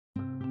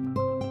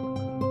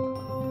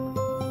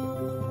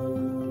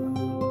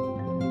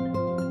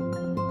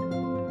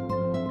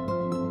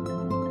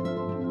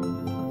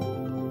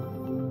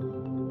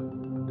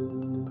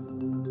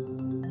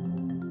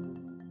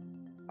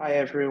Hi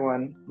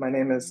everyone, my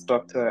name is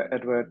Dr.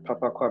 Edward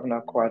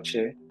Papakwabna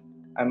Kwache.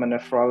 I'm a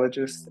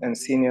nephrologist and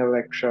senior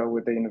lecturer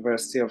with the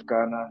University of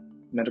Ghana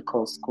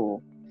Medical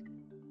School.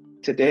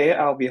 Today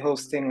I'll be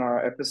hosting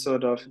our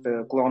episode of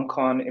the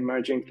GlomCon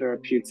Emerging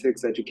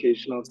Therapeutics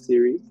educational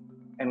series,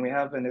 and we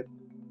have a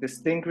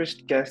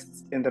distinguished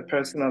guest in the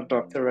person of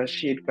Dr.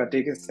 Rasheed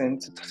Gbadegesin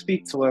to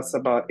speak to us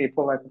about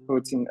APOL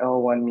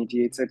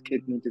L1-mediated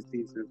kidney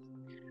diseases.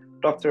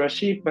 Dr.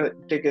 Rasheed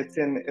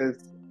Gbadegesin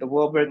is the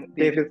Wilbur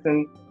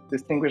Davidson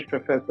Distinguished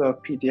Professor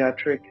of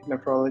Pediatric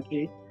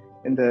Nephrology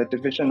in the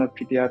Division of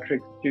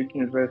Pediatrics, Duke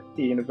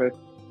University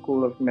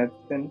School of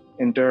Medicine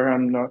in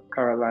Durham, North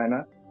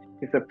Carolina.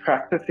 He's a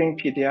practicing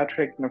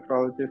pediatric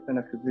nephrologist and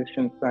a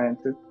physician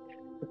scientist.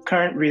 His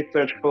current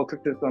research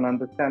focuses on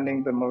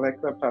understanding the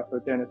molecular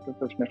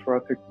pathogenesis of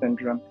nephrotic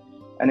syndrome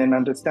and in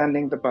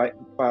understanding the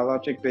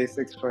biologic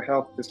basics for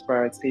health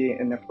disparity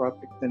in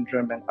nephrotic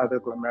syndrome and other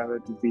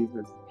glomerular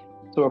diseases.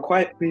 So we're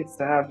quite pleased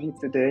to have you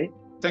today.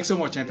 Thanks so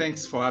much, and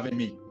thanks for having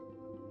me.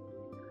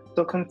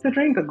 So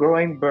considering the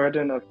growing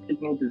burden of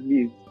kidney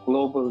disease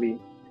globally,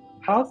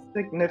 how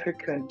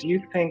significant do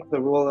you think the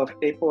role of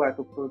APOL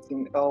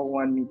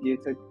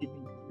L1-mediated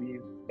kidney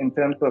disease in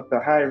terms of the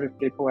high-risk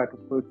APOL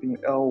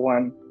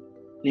L1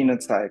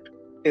 genotype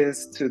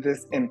is to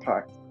this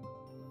impact?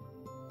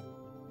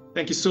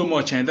 Thank you so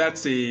much, and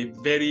that's a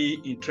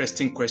very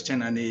interesting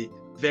question and a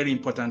very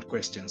important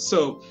question.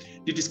 So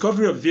the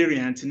discovery of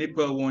variants in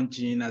APOL1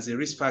 gene as a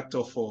risk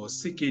factor for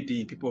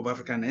CKD in people of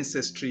African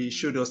ancestry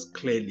showed us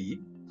clearly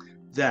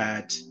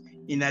that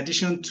in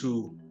addition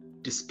to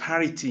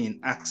disparity in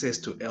access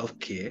to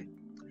healthcare,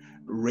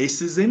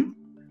 racism,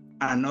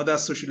 and other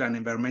social and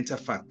environmental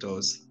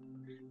factors,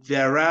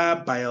 there are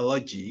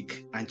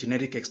biologic and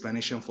genetic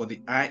explanations for the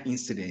high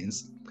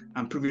incidence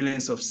and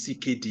prevalence of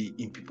CKD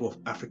in people of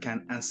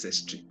African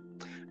ancestry.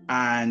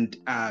 And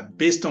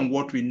based on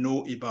what we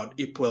know about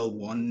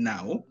APOL1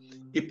 now,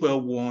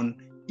 APOL1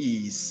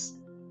 is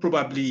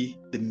probably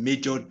the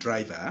major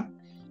driver.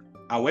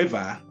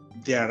 However,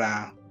 there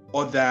are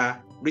other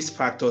risk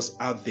factors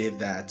out there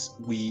that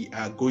we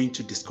are going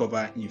to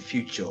discover in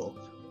future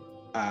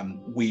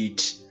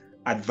with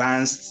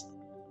advanced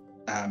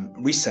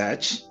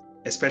research,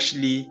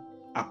 especially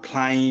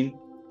applying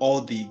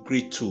all the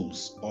great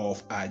tools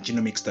of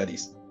genomic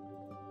studies.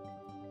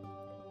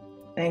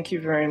 Thank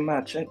you very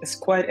much. And it's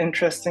quite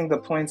interesting the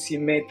points you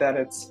made that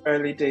it's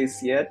early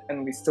days yet,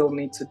 and we still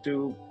need to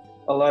do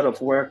a lot of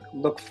work,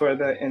 look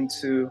further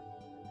into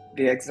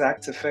the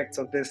exact effects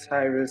of this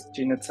high-risk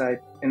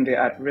genotype in the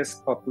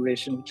at-risk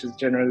population, which is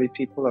generally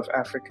people of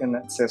African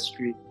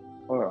ancestry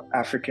or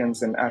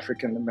Africans and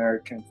African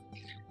Americans.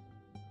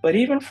 But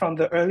even from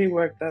the early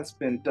work that's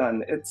been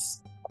done,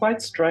 it's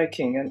quite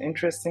striking and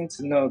interesting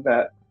to know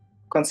that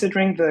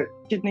considering the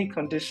kidney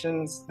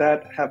conditions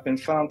that have been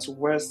found to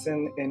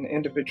worsen in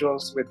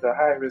individuals with the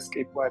high-risk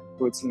APOL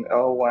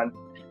L1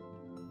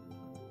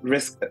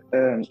 risk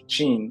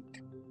gene,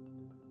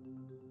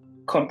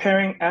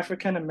 comparing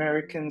African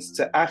Americans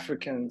to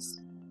Africans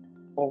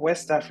or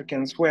West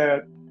Africans,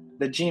 where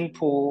the gene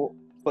pool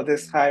for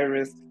this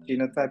high-risk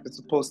genotype is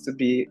supposed to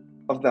be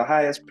of the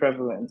highest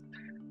prevalence,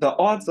 the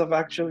odds of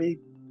actually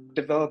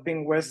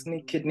developing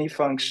worsening kidney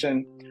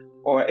function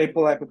or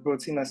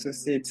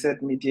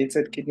APOL-associated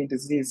mediated kidney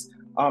disease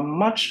are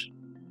much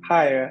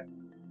higher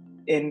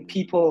in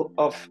people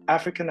of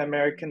African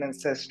American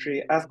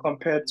ancestry as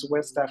compared to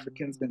West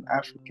Africans and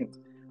Africans.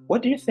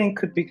 What do you think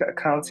could be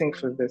accounting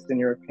for this, in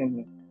your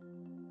opinion?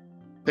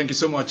 Thank you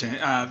so much.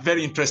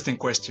 Very interesting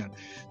question.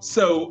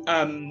 So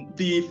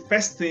the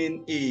first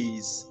thing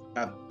is,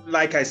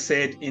 like I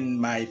said in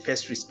my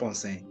first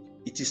response,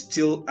 it is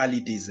still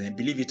early days.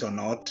 Believe it or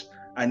not,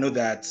 I know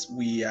that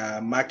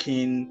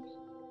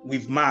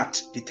we've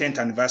marked the 10th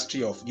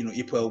anniversary of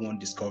APOL1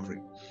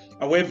 discovery.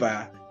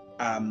 However,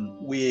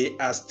 we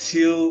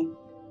still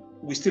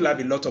have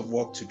a lot of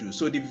work to do.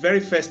 So the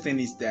very first thing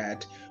is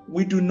that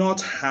we do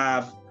not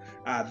have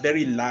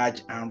very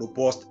large and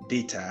robust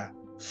data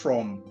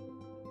from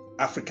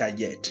Africa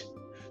yet.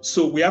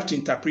 So we have to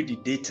interpret the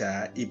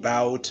data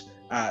about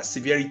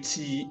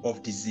severity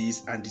of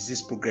disease and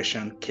disease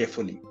progression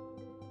carefully.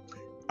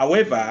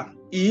 However,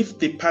 if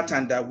the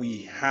pattern that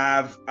we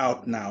have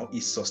out now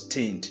is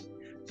sustained,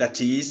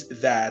 that is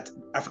that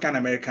African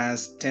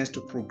Americans tend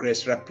to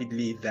progress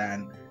rapidly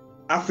than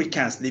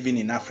Africans living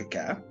in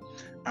Africa,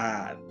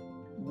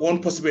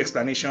 one possible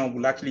explanation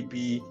will actually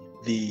be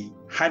the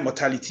high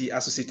mortality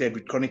associated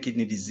with chronic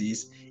kidney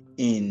disease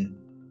in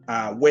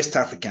West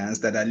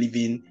Africans that are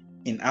living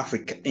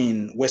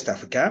in West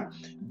Africa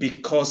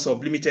because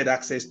of limited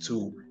access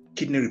to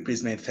kidney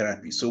replacement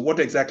therapy. So what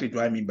exactly do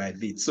I mean by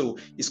this? So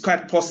it's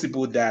quite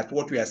possible that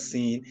what we are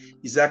seeing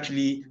is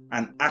actually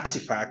an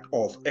artifact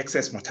of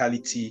excess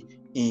mortality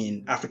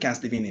in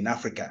Africans living in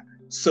Africa.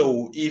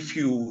 So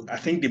I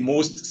think the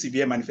most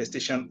severe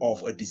manifestation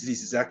of a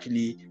disease is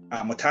actually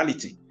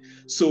mortality.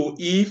 So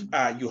if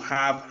you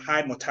have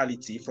high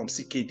mortality from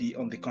CKD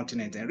on the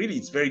continent, and really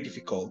it's very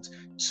difficult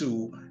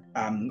to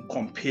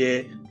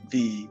compare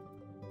the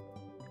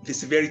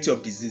severity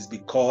of disease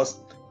because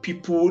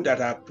people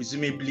that are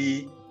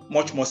presumably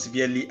much more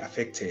severely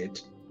affected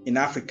in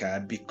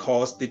Africa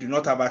because they do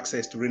not have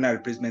access to renal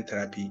replacement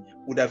therapy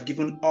would have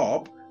given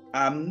up,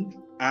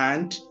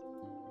 and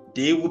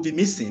they would be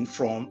missing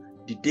from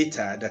the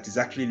data that is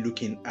actually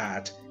looking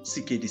at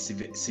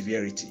CKD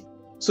severity.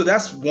 So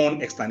that's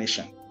one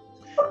explanation.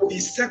 The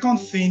second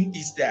thing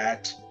is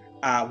that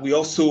we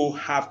also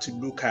have to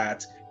look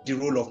at the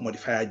role of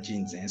modifier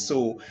genes. And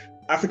so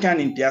African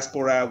in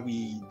diaspora,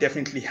 we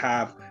definitely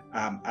have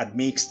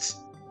admixed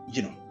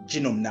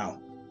genome now.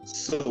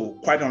 So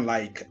quite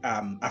unlike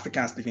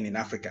Africans living in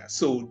Africa.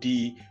 So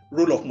the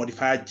role of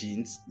modifier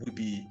genes will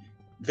be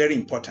very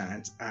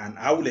important, and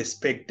I will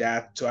expect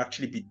that to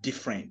actually be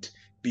different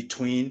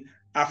between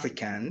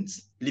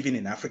Africans living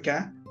in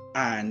Africa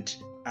and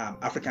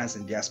Africans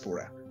in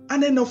diaspora.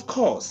 And then, of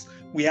course,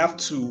 we have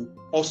to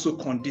also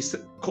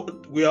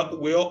we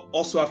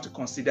also have to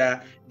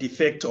consider the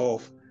effect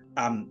of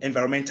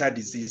environmental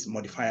disease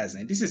modifiers,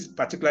 and this is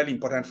particularly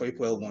important for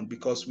APOL1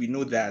 because we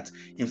know that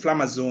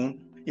inflammasome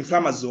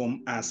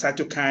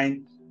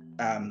and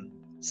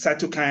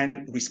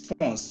cytokine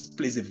response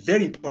plays a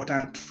very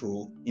important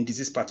role in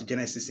disease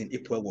pathogenesis in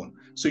APOL1.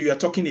 So you are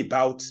talking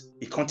about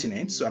a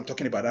continent, so I'm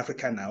talking about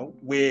Africa now,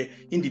 where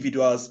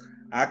individuals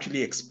are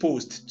actually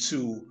exposed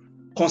to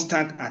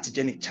constant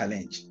antigenic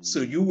challenge.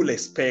 So you will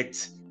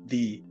expect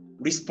the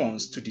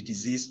response to the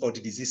disease or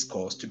the disease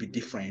cause to be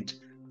different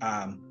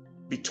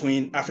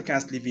between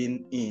Africans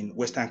living in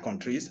Western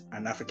countries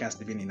and Africans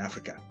living in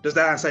Africa. Does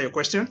that answer your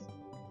question?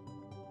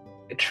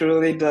 It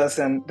truly does,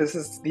 and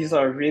these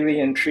are really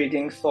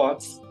intriguing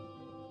thoughts.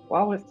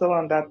 While we're still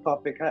on that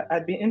topic,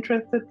 I'd be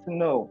interested to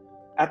know,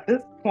 at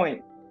this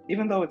point,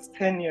 even though it's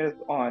 10 years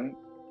on,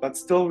 but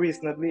still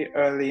reasonably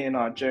early in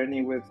our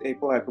journey with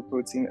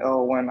apolipoprotein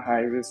L1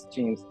 high-risk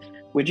genes,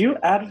 would you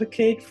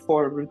advocate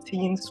for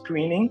routine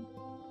screening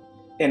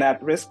in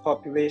at-risk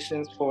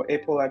populations for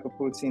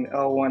apolipoprotein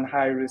L1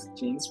 high-risk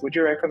genes? Would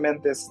you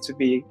recommend this to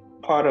be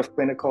part of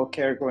clinical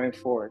care going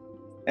forward?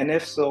 And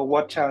if so,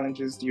 what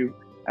challenges do you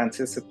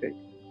anticipate?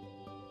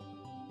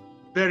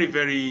 Very,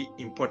 very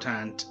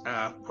important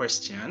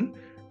question.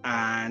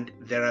 And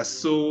there are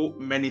so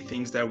many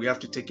things that we have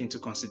to take into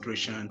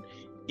consideration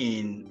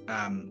in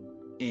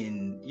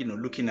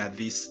looking at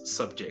these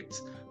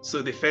subjects.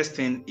 So the first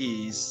thing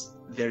is,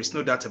 there is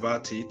no doubt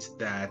about it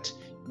that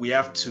we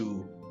have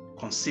to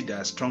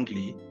consider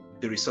strongly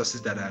the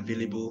resources that are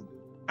available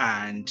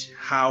and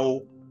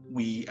how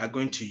we are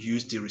going to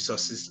use the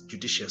resources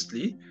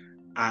judiciously.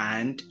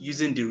 And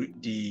using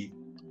the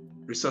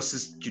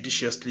resources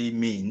judiciously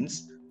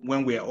means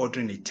when we are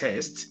ordering a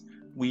test,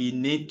 we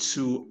need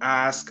to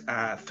ask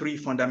 3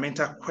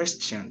 fundamental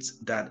questions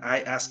that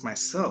I ask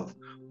myself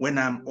when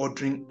I'm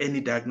ordering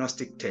any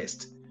diagnostic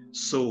test.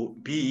 So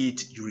be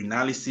it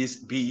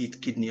urinalysis, be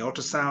it kidney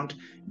ultrasound,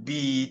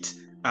 be it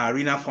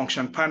renal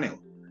function panel.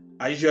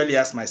 I usually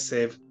ask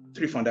myself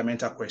 3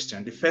 fundamental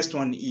questions. The first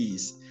one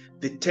is,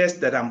 the test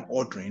that I'm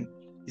ordering,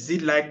 is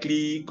it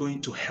likely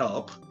going to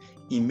help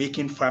in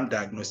making firm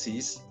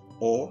diagnosis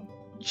or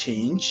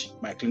change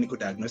my clinical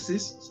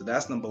diagnosis? So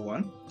that's number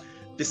 1.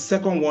 The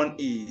second one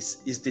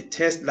is the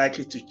test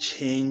likely to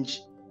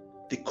change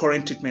the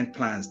current treatment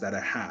plans that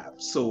I have?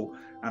 So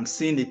I'm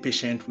seeing a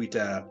patient with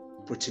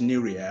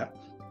proteinuria,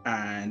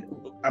 and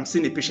I'm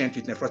seeing a patient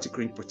with nephrotic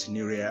ring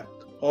proteinuria.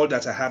 All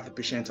that I have the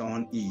patient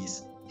on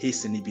is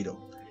ACE inhibitor.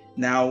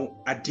 Now,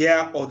 are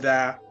there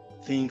other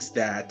things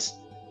that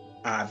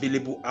are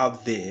available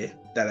out there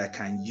that I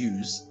can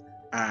use?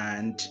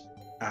 And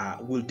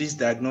will this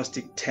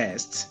diagnostic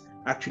test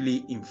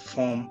actually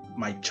inform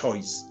my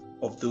choice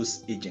of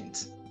those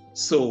agents?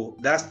 So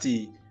that's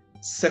the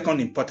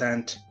second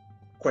important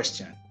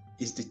question.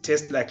 Is the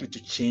test likely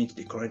to change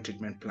the current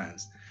treatment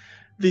plans?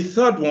 The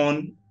third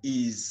one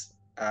is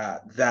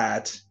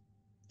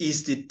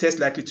is the test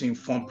likely to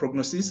inform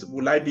prognosis?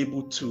 Will I be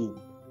able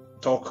to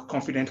talk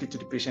confidently to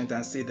the patient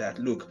and say that,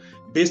 look,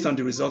 based on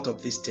the result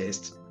of this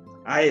test,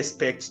 I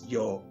expect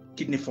your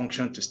kidney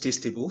function to stay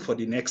stable for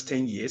the next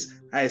 10 years.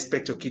 I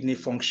expect your kidney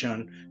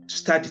function to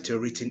start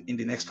deteriorating in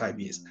the next 5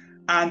 years.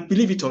 And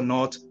believe it or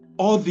not,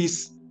 all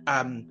these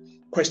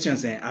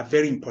questions are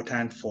very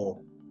important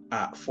for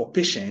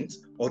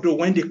patients, although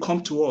when they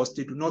come to us,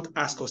 they do not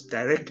ask us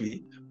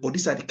directly, but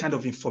these are the kind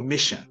of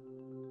information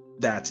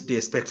that they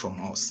expect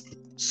from us.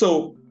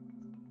 So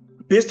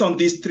based on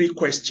these 3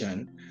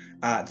 questions,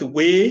 the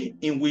way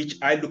in which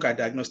I look at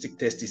diagnostic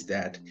tests is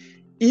that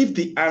if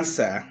the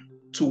answer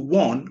to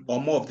one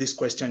or more of these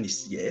questions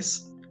is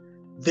yes,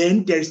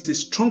 then there is a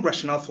strong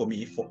rationale for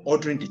me for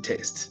ordering the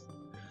test.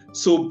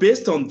 So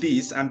based on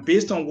this, and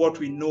based on what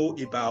we know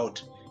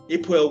about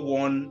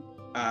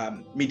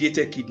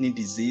APOL1-mediated kidney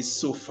disease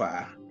so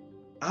far,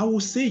 I will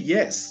say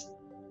yes.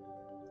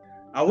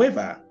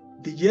 However,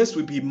 the yes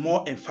will be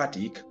more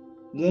emphatic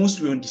once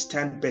we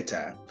understand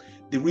better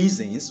the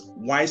reasons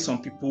why some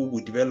people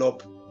will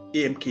develop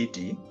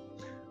AMKD,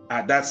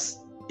 that's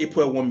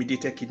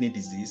APOL1-mediated kidney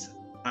disease,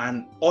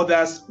 and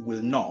others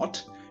will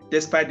not,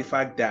 despite the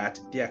fact that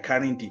they are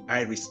carrying the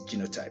high-risk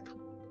genotype.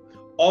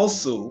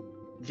 Also,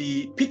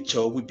 the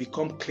picture will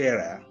become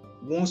clearer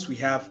once we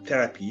have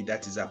therapy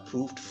that is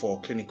approved for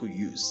clinical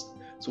use.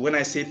 So when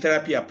I say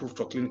therapy approved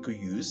for clinical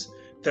use,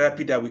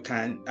 therapy that we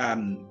can,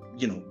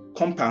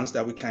 compounds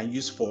that we can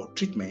use for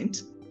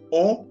treatment,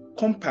 or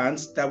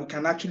compounds that we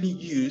can actually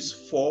use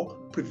for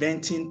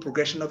preventing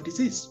progression of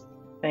disease.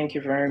 Thank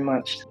you very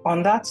much.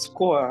 On that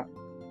score,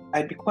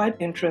 I'd be quite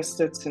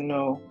interested to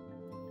know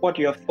what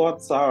your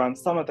thoughts are on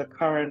some of the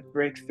current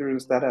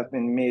breakthroughs that have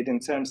been made in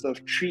terms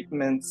of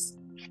treatments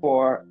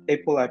for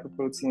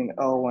apolipoprotein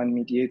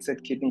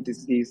L1-mediated kidney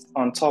disease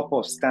on top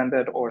of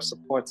standard or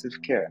supportive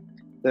care.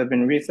 There have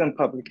been recent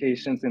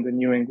publications in the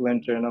New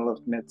England Journal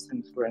of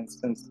Medicine, for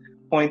instance,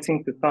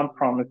 pointing to some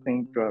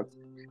promising drugs.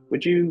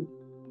 Would you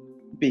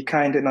be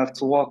kind enough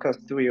to walk us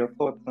through your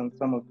thoughts on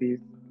some of these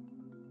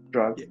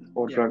drugs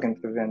or drug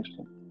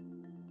intervention?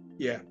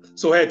 Yeah.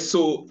 So Ed,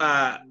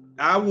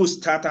 I will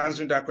start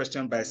answering that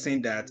question by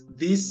saying that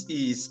this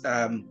is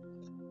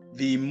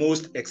the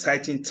most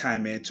exciting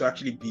time to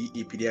actually be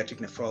a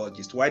pediatric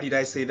nephrologist. Why did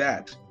I say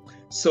that?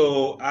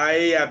 So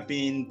I have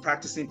been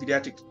practicing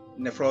pediatric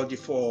nephrology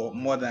for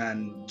more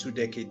than 2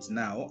 decades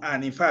now.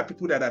 And in fact,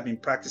 people that have been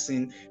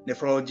practicing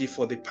nephrology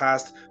for the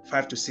past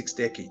 5 to 6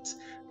 decades.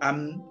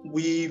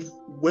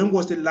 When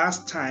was the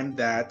last time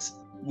that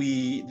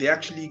they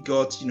actually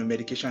got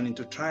medication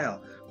into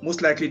trial?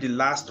 Most likely the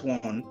last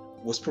one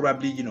was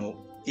probably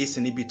ACE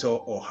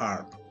inhibitor or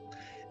HARP.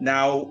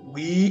 Now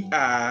we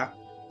are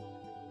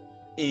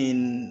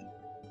in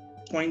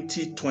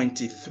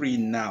 2023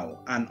 now,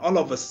 and all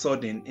of a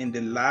sudden in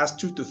the last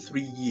 2 to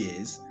 3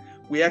 years,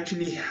 we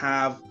actually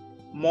have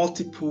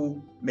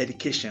multiple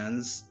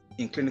medications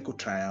in clinical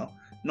trial.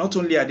 Not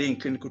only are they in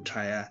clinical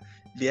trial,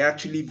 they're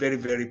actually very,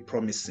 very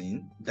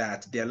promising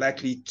that they're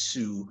likely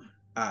to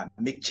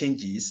make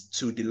changes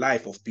to the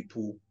life of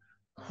people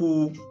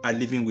who are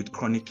living with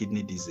chronic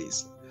kidney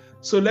disease.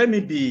 So let me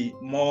be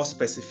more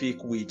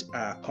specific with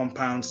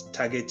compounds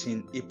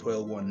targeting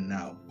APOL1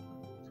 now.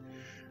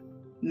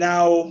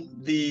 Now,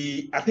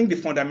 I think the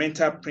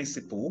fundamental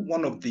principle,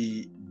 one of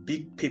the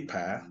big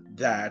paper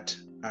that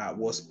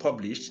was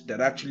published that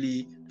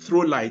actually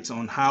throw light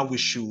on how we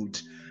should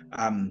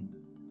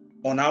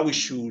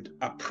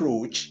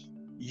approach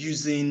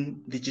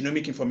using the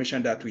genomic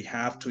information that we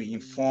have to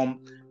inform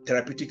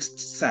therapeutics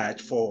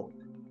search for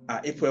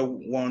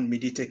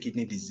APOL1-mediated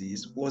kidney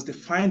disease was the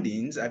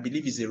findings, I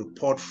believe is a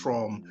report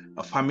from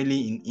a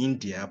family in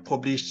India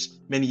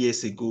published many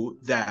years ago,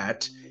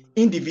 that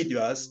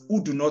individuals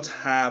who do not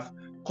have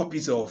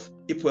copies of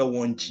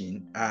APOL1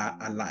 gene are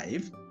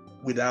alive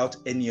without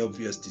any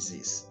obvious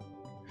disease.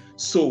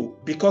 So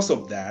because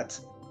of that,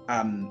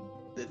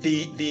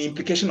 the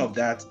implication of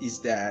that is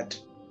that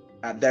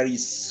there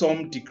is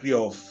some degree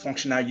of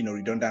functional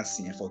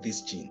redundancy for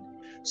this gene.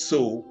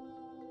 So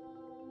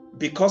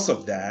because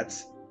of that,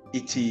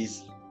 it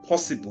is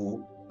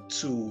possible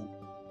to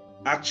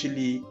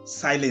actually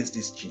silence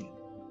this gene.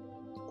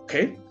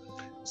 Okay,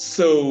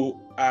 so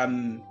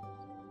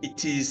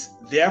it is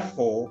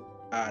therefore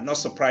not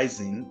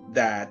surprising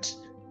that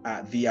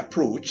the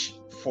approach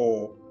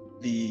for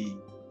the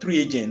 3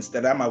 agents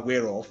that I'm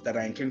aware of that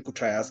are in clinical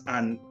trials,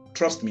 and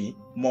trust me,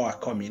 more are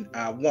coming,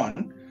 are: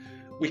 1,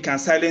 we can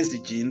silence the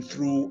gene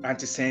through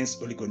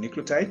antisense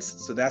oligonucleotides.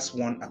 So that's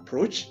one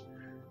approach.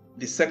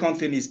 The second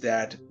thing is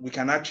that we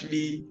can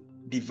actually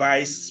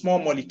devise small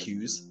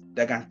molecules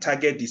that can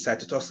target the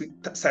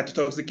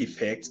cytotoxic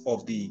effects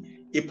of the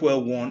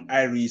APOL1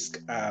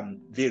 high-risk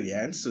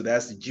variants. So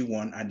that's the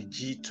G1 and the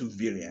G2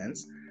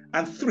 variants.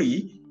 And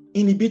 3,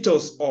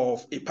 inhibitors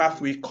of a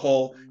pathway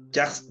called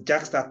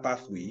JAK-STAT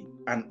pathway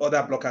and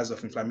other blockers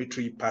of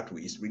inflammatory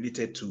pathways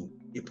related to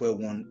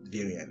APOL1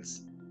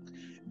 variants.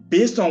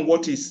 Based on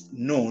what is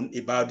known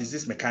about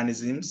disease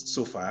mechanisms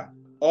so far,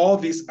 all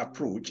these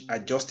approaches are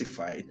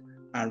justified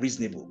and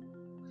reasonable.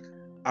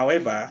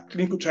 However,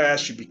 clinical trials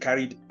should be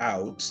carried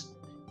out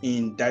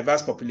in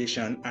diverse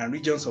populations and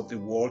regions of the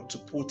world to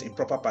put in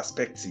proper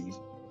perspective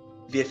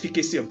the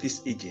efficacy of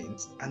these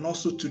agents, and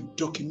also to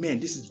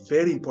document, this is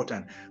very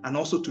important, and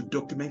also to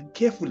document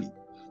carefully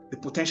the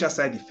potential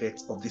side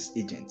effects of these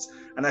agents.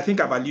 And I think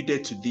I've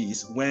alluded to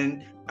this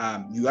when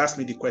you asked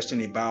me the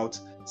question about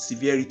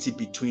severity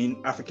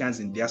between Africans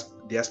in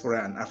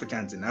diaspora and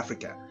Africans in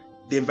Africa.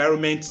 The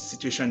environment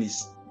situation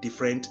is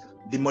different.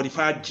 The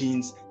modified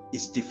genes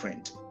is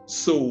different.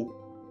 So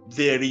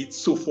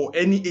for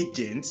any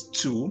agent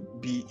to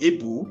be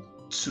able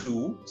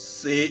to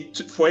say,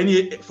 for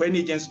any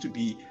agents to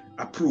be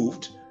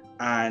approved,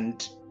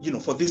 and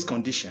for this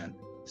condition,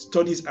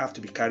 studies have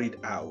to be carried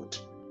out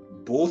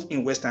both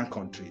in Western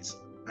countries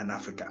and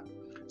Africa.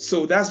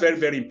 So that's very,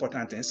 very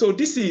important. And so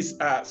this is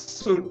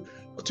so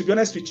to be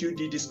honest with you,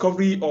 the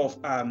discovery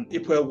of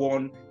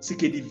APOL1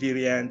 CKD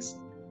variants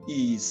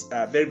is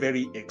very,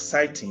 very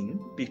exciting,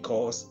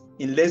 because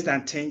in less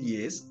than 10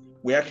 years,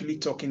 we're actually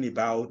talking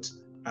about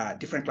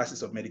different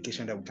classes of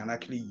medication that we can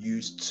actually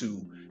use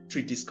to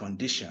treat this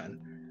condition.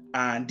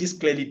 And this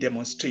clearly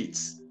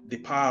demonstrates the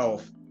power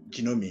of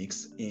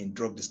genomics in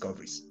drug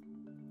discoveries.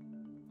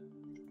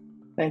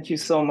 Thank you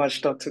so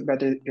much, Dr.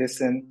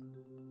 Gbadegesin.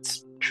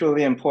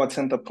 truly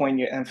important, the point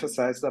you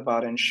emphasized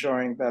about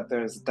ensuring that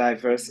there's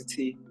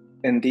diversity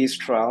in these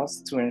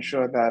trials to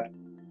ensure that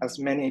as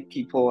many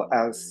people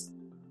as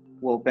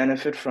will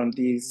benefit from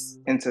these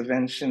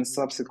interventions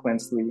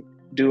subsequently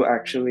do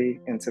actually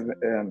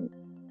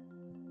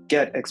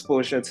get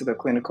exposure to the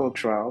clinical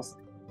trials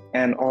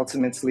and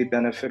ultimately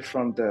benefit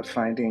from the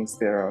findings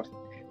thereof.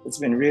 It's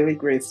been really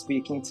great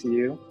speaking to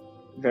you,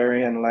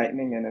 very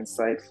enlightening and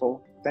insightful.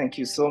 Thank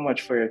you so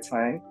much for your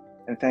time,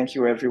 and thank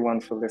you everyone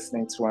for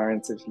listening to our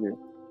interview.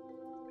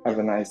 Have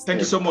a nice day. Thank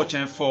you so much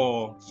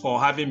for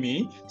having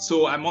me.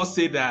 So I must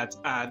say that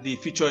the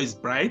future is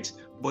bright,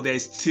 but there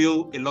is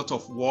still a lot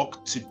of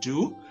work to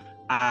do.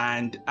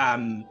 And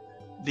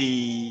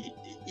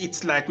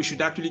it's like we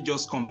should actually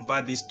just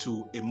convert this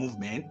to a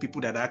movement,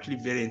 people that are actually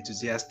very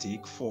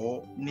enthusiastic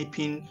for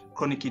nipping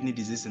chronic kidney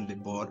disease in the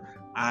bud.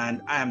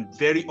 And I am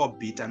very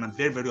upbeat and I'm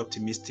very, very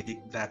optimistic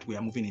that we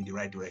are moving in the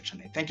right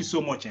direction. And thank you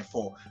so much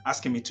for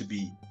asking me to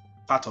be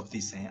part of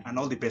this, and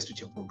all the best with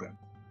your program.